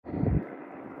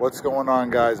What's going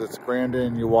on, guys? It's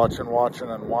Brandon. You're watching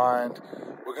Unwind.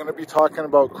 We're going to be talking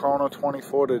about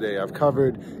Chrono24 today. I've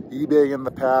covered eBay in the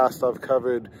past. I've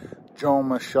covered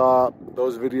Joma Shop.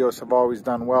 Those videos have always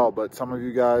done well, but some of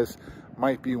you guys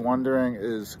might be wondering,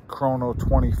 is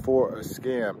Chrono24 a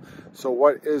scam? So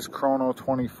what is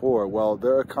Chrono24? Well,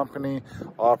 they're a company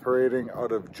operating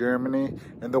out of Germany,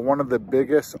 and they're one of the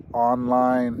biggest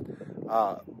online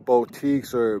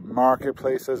boutiques or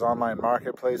marketplaces, online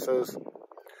marketplaces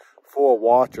for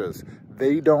watches.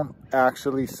 They don't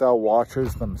actually sell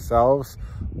watches themselves,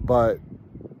 but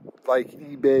like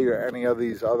eBay or any of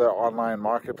these other online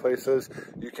marketplaces,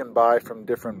 you can buy from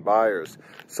different buyers.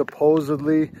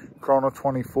 Supposedly,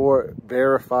 Chrono24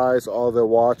 verifies all their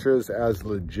watches as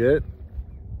legit,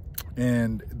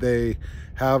 and they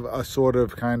have a sort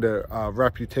of kind of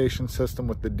reputation system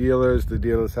with the dealers. The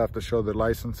dealers have to show their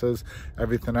licenses,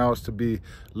 everything else to be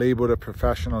labeled a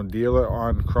professional dealer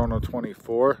on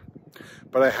Chrono24.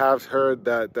 But I have heard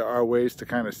that there are ways to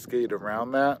kind of skate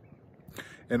around that.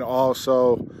 And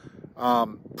also,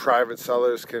 private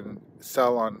sellers can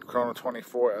sell on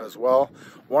Chrono24 as well.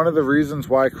 One of the reasons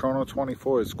why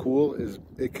Chrono24 is cool is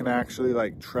it can actually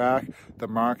like track the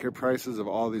market prices of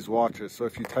all these watches. So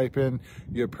if you type in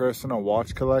your personal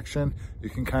watch collection, you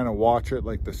can kind of watch it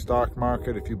like the stock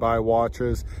market. If you buy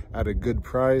watches at a good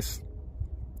price,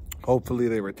 hopefully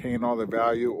they retain all their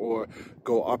value or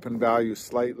go up in value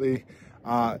slightly.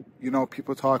 You know,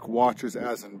 people talk watches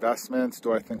as investments.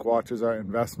 Do I think watches are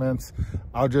investments?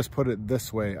 I'll just put it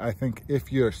this way. I think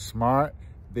if you're smart,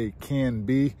 they can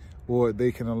be, or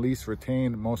they can at least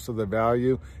retain most of the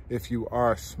value. If you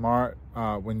are smart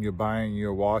when you're buying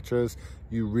your watches,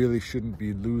 you really shouldn't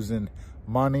be losing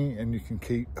money, and you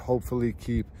can hopefully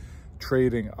keep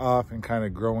trading up and kind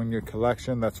of growing your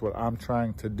collection. That's what I'm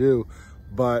trying to do.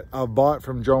 But I've bought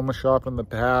from Joma Shop in the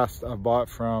past. I've bought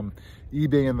from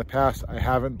eBay in the past. I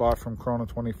haven't bought from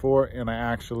Chrono24, and I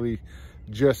actually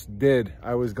just did.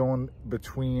 I was going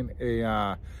between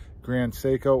a Grand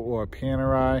Seiko or a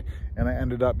Panerai, and I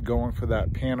ended up going for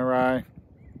that Panerai.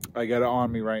 I got it on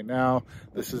me right now.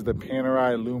 This is the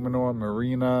Panerai Luminor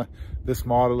Marina. This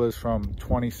model is from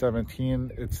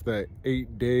 2017. It's the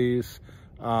 8 days,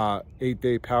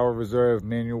 8-day power reserve,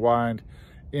 manual wind,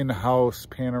 in-house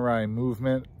Panerai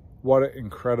movement. What an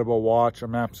incredible watch.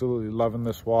 I'm absolutely loving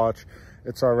this watch.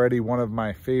 It's already one of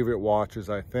my favorite watches,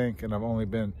 I think, and I've only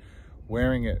been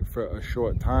wearing it for a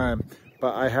short time,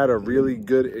 but I had a really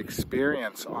good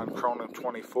experience on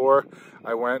Chrono24.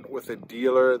 I went with a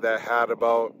dealer that had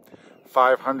about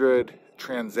 500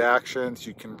 transactions.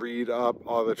 You can read up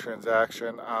all the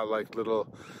transaction, like little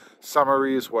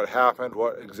summaries, what happened,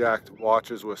 what exact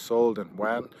watches were sold and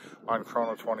when on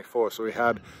Chrono24. So we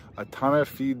had a ton of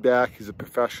feedback. He's a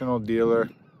professional dealer.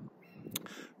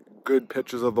 Good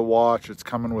pictures of the watch. It's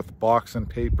coming with box and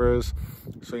papers,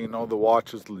 so you know the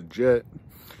watch is legit.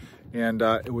 And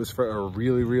it was for a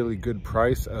really good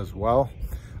price as well.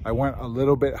 I went a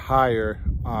little bit higher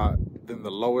than the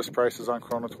lowest prices on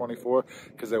Chrono24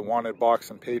 because I wanted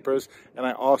box and papers, and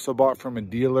I also bought from a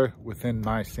dealer within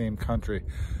my same country.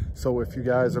 So if you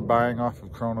guys are buying off of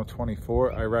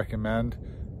Chrono24, I recommend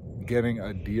getting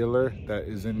a dealer that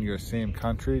is in your same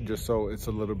country, just so it's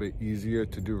a little bit easier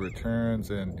to do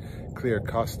returns and clear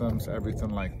customs, everything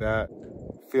like that.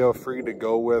 Feel free to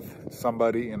go with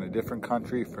somebody in a different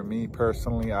country. For me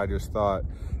personally, I just thought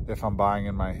if I'm buying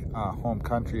in my home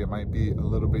country, it might be a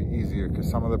little bit easier, because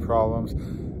some of the problems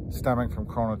stemming from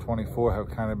Chrono24 have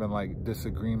kind of been like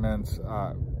disagreements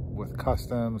with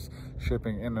customs,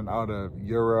 shipping in and out of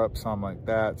Europe, something like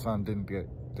that. Some didn't get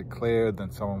declared,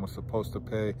 then someone was supposed to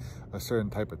pay a certain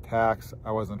type of tax.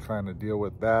 I wasn't trying to deal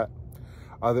with that.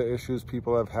 Other issues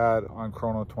people have had on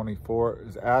Chrono24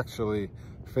 is actually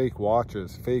fake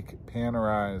watches. Fake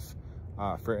Panerais,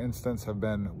 for instance, have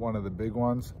been one of the big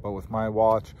ones, but with my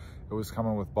watch, it was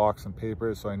coming with box and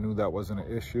papers, so I knew that wasn't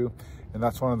an issue. And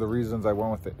that's one of the reasons I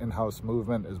went with the in-house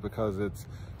movement, is because it's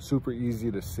super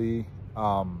easy to see.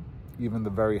 Even the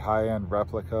very high-end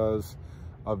replicas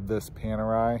of this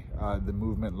Panerai, the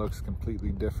movement looks completely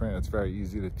different. It's very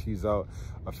easy to tease out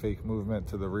a fake movement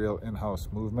to the real in-house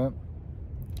movement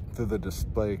through the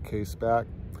display case back.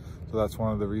 So that's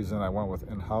one of the reasons I went with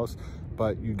in-house.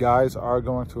 But you guys are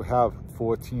going to have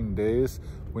 14 days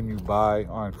when you buy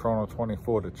on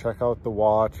Chrono24 to check out the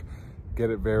watch,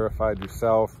 get it verified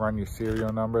yourself, run your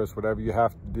serial numbers, whatever you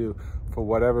have to do. For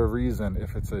whatever reason,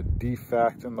 if it's a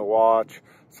defect in the watch,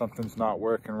 something's not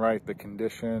working right, the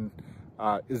condition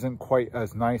isn't quite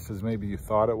as nice as maybe you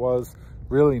thought it was,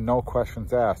 really no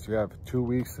questions asked. You have 2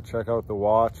 weeks to check out the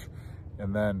watch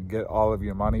and then get all of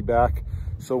your money back.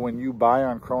 So when you buy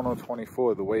on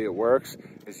Chrono24, the way it works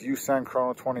is you send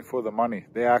Chrono24 the money.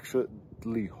 They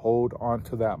actually hold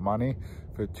onto that money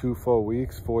for 2 full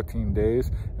weeks, 14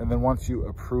 days. And then once you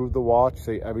approve the watch,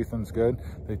 say everything's good,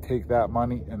 they take that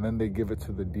money and then they give it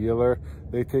to the dealer.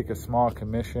 They take a small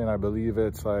commission. I believe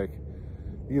it's like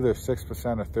either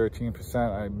 6% or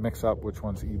 13%. I mix up which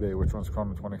one's eBay, which one's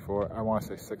Chrono24. I want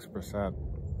to say 6%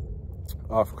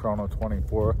 off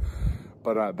Chrono24.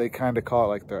 But they kind of call it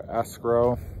like their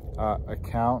escrow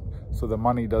account, so the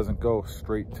money doesn't go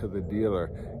straight to the dealer,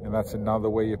 and that's another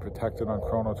way you're protected on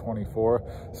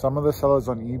Chrono24. Some of the sellers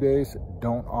on eBay's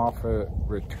don't offer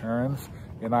returns,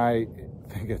 and I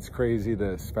think it's crazy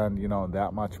to spend, you know,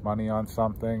 that much money on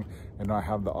something and not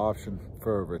have the option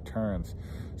for returns.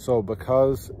 So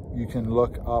because you can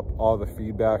look up all the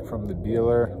feedback from the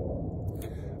dealer,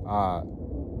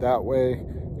 that way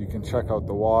you can check out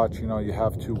the watch. You know, you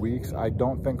have 2 weeks. I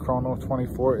don't think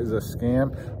Chrono24 is a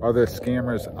scam. Are there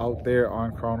scammers out there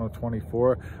on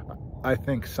Chrono24? I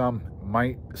think some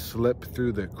might slip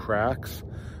through the cracks,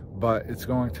 but it's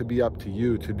going to be up to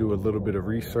you to do a little bit of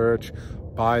research.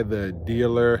 Buy the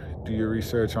dealer, do your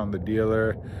research on the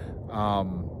dealer,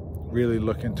 really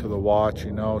look into the watch,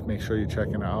 you know, make sure you're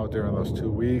checking it out during those 2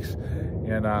 weeks.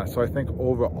 And so I think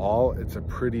overall it's a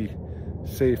pretty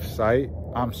safe site.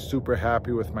 I'm super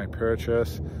happy with my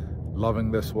purchase,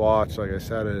 loving this watch. Like I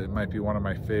said, it might be one of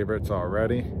my favorites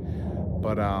already,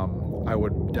 but I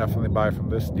would definitely buy from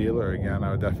this dealer again.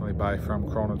 I would definitely buy from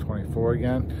Chrono24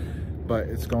 again, but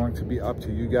it's going to be up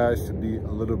to you guys to be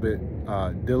a little bit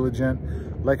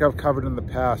diligent. Like I've covered in the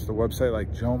past, the website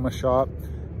like Chrono Shop,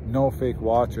 no fake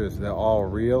watches. They're all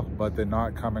real, but they're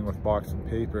not coming with box and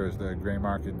papers. They're a gray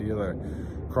market dealer.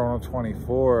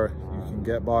 Chrono24, you can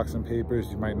get box and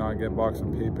papers, you might not get box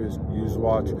and papers, used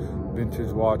watch,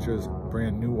 vintage watches,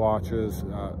 brand new watches,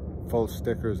 full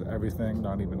stickers, everything,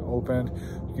 not even opened.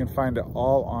 You can find it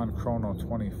all on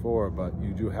Chrono24, but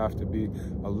you do have to be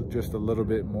just a little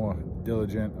bit more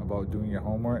diligent about doing your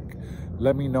homework.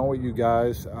 Let me know what you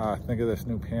guys think of this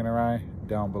new Panerai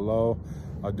down below.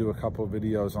 I'll do a couple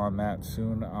videos on that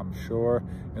soon, I'm sure.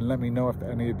 And let me know if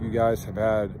any of you guys have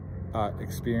had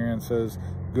experiences,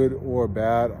 good or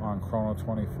bad, on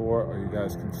Chrono24. Are you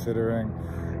guys considering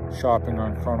shopping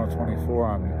on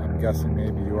Chrono24? I'm guessing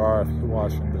maybe you are if you're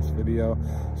watching this video.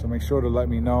 So make sure to let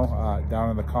me know down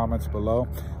in the comments below.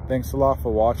 Thanks a lot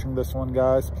for watching this one,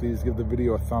 guys. Please give the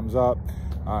video a thumbs up.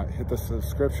 Hit the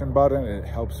subscription button. It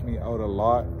helps me out a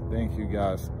lot. Thank you,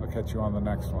 guys. I'll catch you on the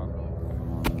next one.